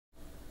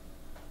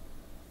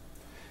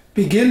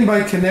Begin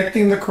by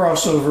connecting the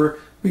crossover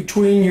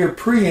between your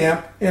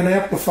preamp and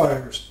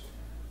amplifiers.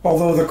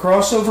 Although the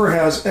crossover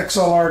has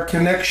XLR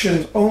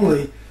connections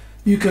only,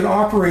 you can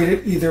operate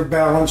it either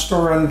balanced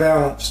or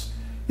unbalanced.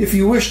 If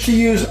you wish to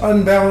use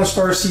unbalanced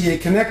RCA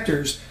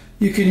connectors,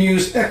 you can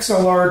use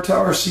XLR to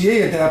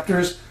RCA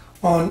adapters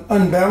on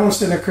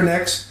unbalanced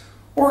interconnects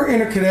or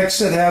interconnects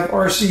that have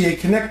RCA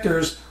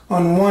connectors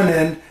on one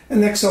end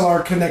and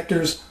XLR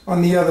connectors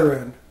on the other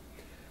end.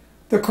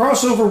 The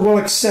crossover will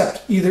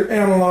accept either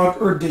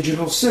analog or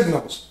digital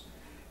signals.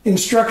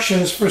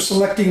 Instructions for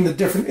selecting the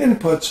different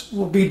inputs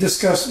will be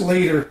discussed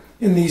later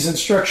in these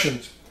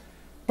instructions.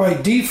 By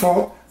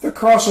default, the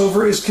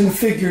crossover is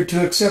configured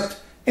to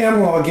accept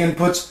analog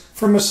inputs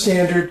from a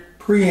standard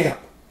preamp.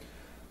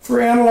 For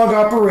analog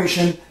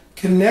operation,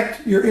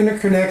 connect your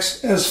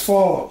interconnects as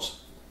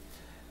follows.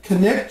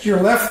 Connect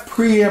your left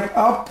preamp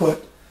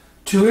output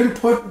to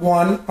input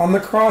 1 on the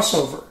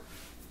crossover.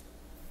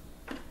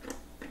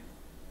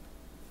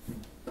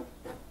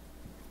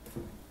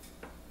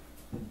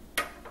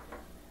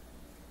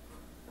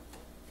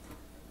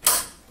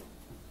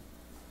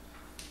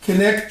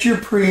 Connect your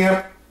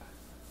preamp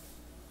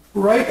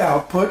right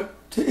output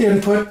to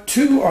input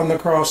 2 on the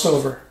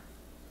crossover.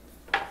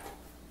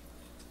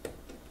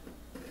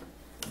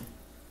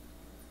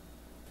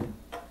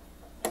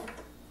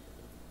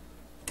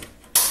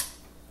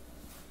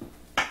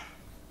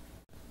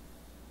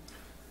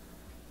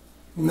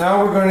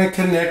 Now we're going to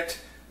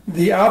connect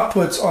the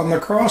outputs on the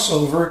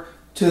crossover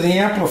to the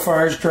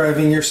amplifiers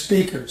driving your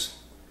speakers.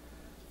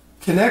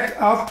 Connect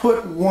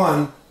output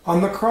 1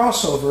 on the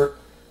crossover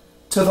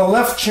to the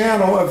left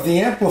channel of the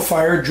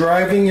amplifier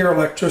driving your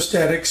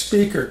electrostatic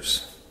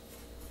speakers.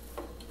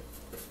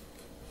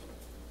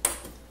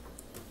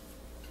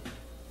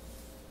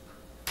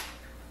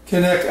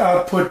 Connect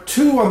output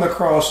 2 on the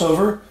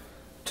crossover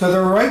to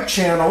the right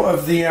channel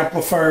of the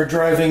amplifier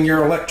driving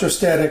your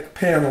electrostatic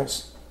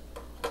panels.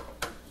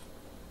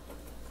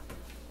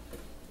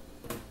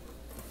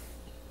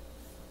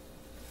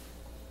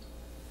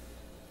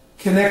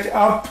 Connect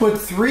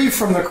output 3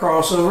 from the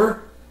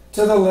crossover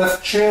to the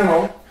left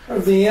channel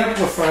of the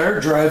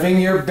amplifier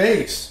driving your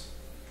bass.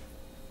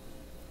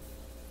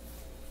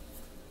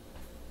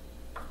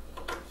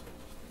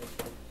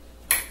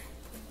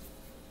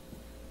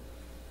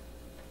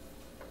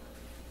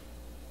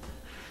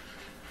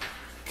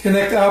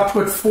 Connect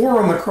output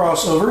 4 on the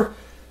crossover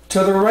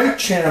to the right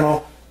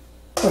channel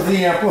of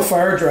the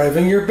amplifier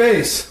driving your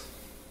bass.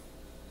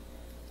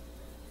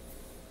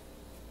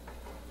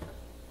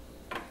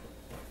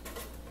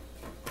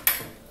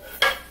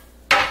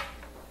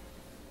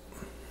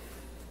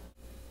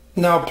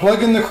 Now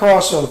plug in the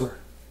crossover.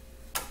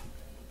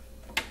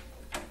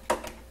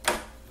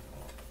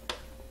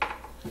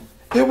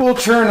 It will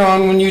turn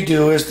on when you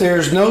do, as there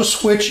is no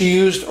switch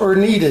used or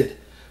needed.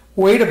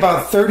 Wait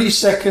about 30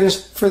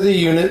 seconds for the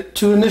unit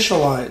to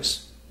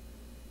initialize.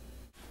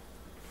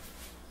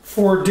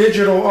 For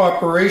digital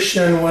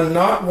operation, when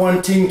not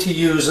wanting to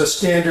use a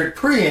standard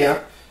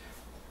preamp,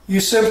 you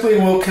simply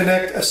will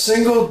connect a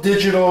single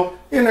digital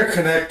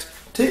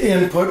interconnect to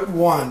input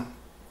 1.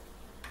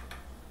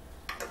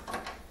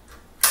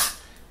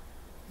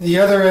 The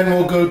other end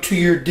will go to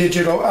your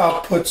digital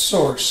output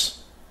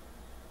source.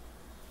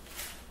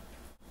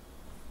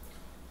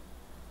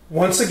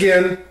 Once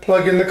again,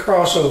 plug in the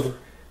crossover.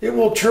 It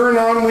will turn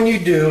on when you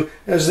do,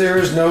 as there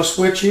is no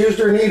switch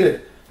used or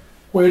needed.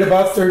 Wait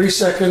about 30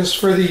 seconds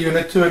for the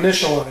unit to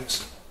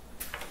initialize.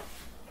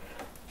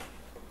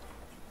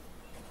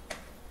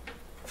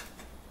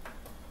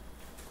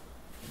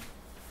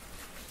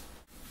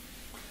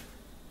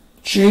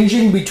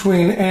 Changing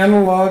between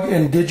analog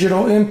and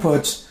digital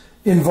inputs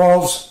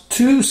involves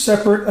 2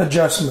 separate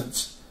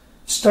adjustments.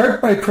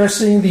 Start by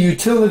pressing the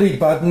utility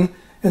button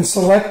and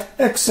select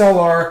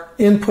XLR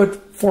input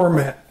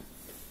format.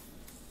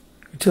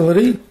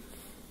 Utility,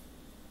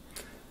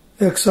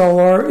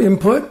 XLR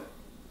input,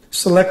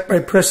 select by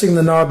pressing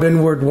the knob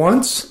inward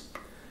once.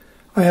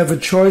 I have a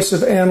choice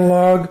of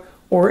analog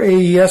or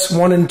AES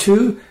 1 and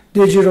 2.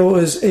 Digital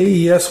is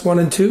AES 1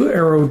 and 2,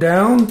 arrow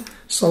down.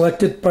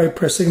 Select it by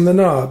pressing the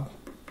knob.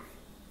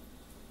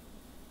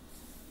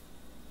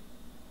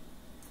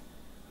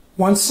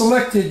 Once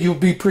selected, you'll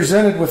be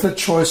presented with a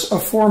choice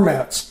of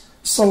formats.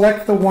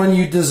 Select the one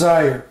you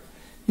desire.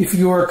 If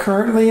you are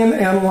currently in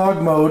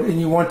analog mode and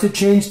you want to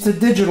change to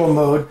digital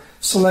mode,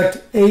 select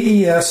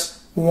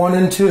AES 1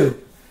 and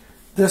 2.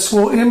 This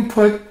will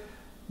input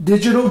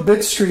digital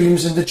bit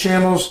streams into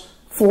channels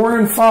 4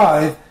 and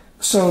 5,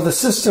 so the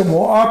system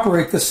will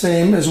operate the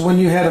same as when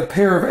you had a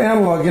pair of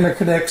analog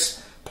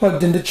interconnects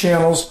plugged into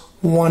channels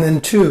 1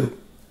 and 2.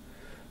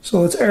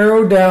 So let's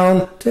arrow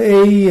down to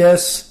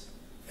AES.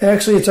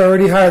 Actually, it's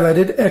already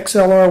highlighted.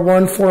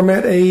 XLR1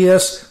 format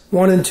AES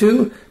 1 and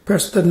 2.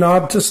 Press the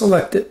knob to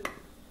select it.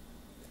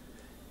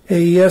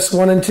 AES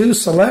 1 and 2,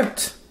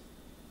 select.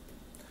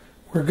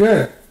 We're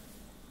good.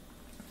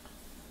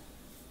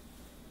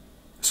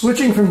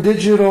 Switching from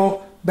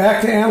digital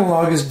back to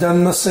analog is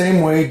done the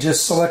same way.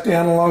 Just select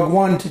analog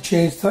 1 to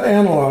change to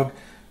analog.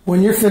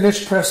 When you're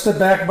finished, press the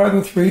back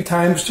button 3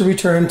 times to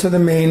return to the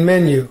main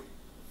menu.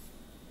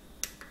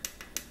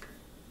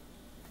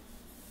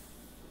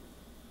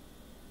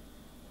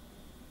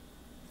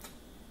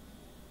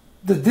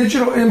 The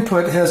digital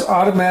input has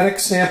automatic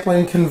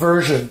sampling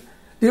conversion.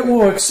 It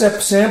will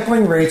accept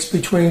sampling rates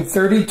between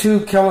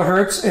 32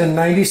 kHz and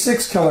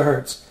 96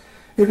 kHz.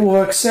 It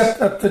will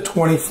accept up to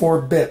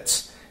 24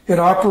 bits. It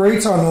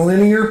operates on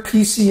linear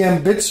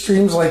PCM bit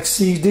streams like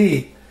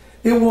CD.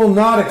 It will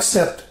not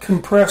accept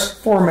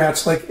compressed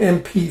formats like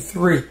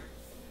MP3.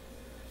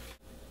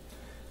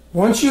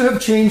 Once you have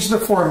changed the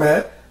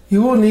format,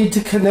 you will need to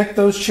connect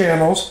those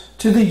channels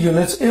to the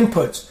unit's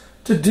inputs.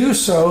 To do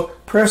so,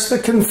 press the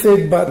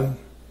Config button.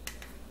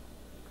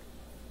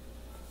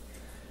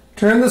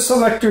 Turn the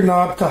selector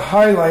knob to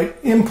highlight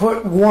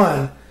Input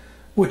 1,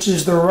 which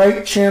is the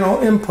right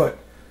channel input.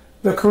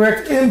 The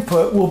correct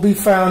input will be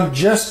found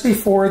just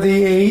before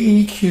the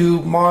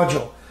AEQ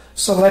module.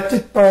 Select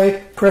it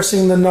by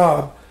pressing the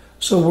knob.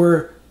 So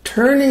we're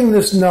turning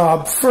this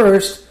knob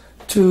first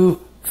to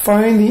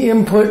find the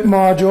input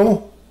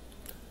module.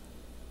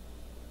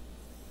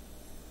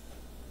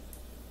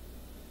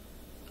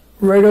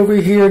 Right over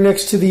here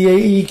next to the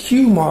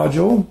AEQ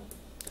module,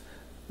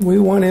 we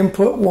want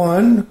input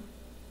 1.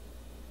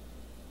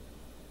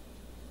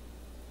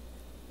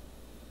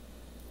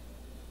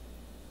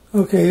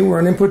 Okay, we're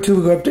on input 2,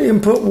 we go up to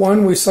input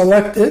 1, we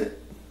select it.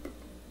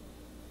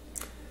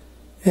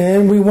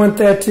 And we want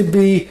that to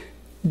be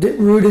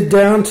routed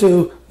down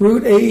to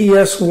root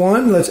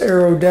AES1. Let's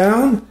arrow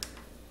down,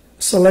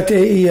 select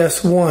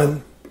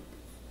AES1.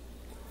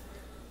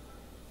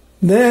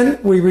 Then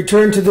we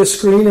return to this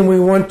screen and we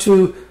want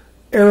to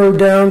arrow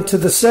down to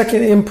the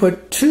second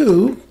input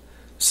 2,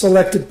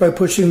 select it by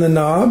pushing the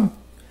knob,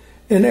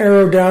 and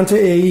arrow down to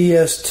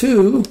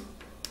AES2,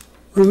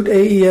 root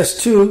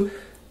AES2,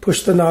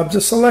 push the knob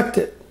to select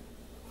it.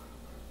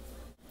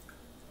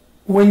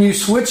 When you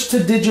switch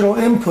to digital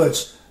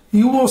inputs,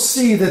 you will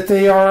see that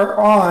they are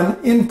on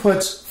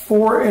inputs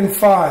 4 and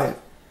 5.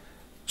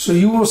 So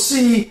you will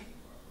see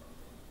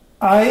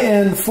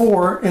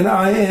IN4 and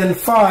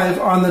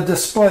IN5 on the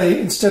display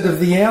instead of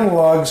the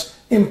analog's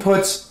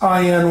inputs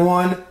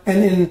IN1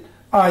 and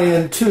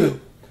IN2.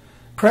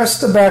 Press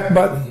the back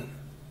button.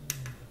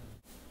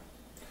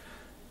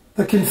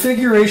 The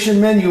configuration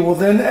menu will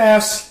then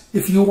ask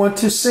if you want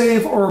to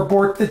save or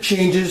abort the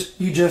changes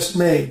you just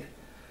made.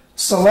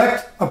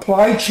 Select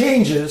Apply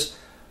Changes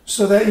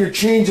so that your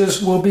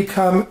changes will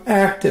become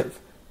active.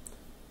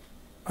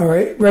 All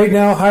right, right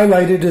now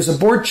highlighted is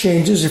Abort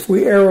Changes. If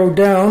we arrow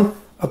down,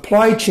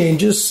 Apply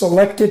Changes,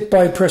 select it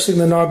by pressing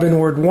the knob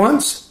inward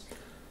once.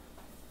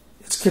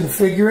 It's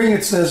configuring.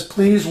 It says,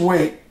 please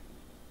wait.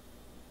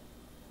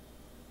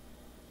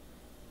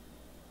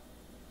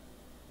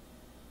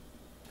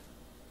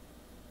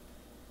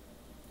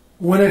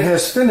 When it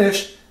has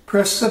finished,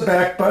 press the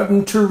back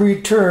button to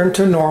return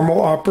to normal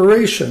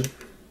operation.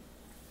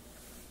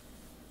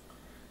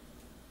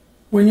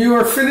 When you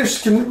are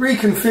finished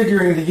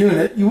reconfiguring the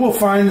unit, you will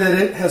find that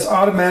it has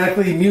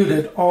automatically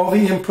muted all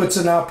the inputs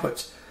and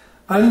outputs.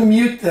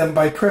 Unmute them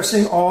by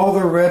pressing all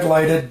the red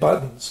lighted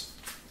buttons.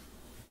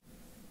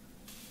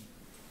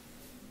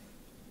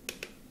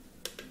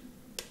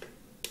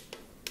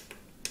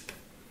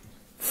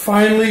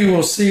 Finally, you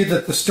will see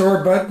that the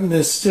Store button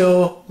is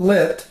still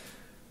lit.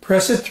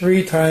 Press it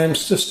 3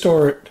 times to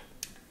store it.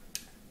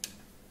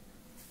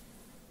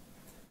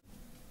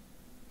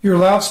 Your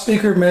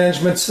loudspeaker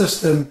management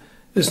system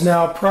is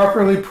now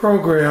properly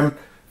programmed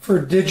for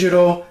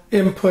digital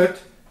input.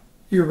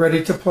 You're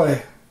ready to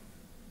play.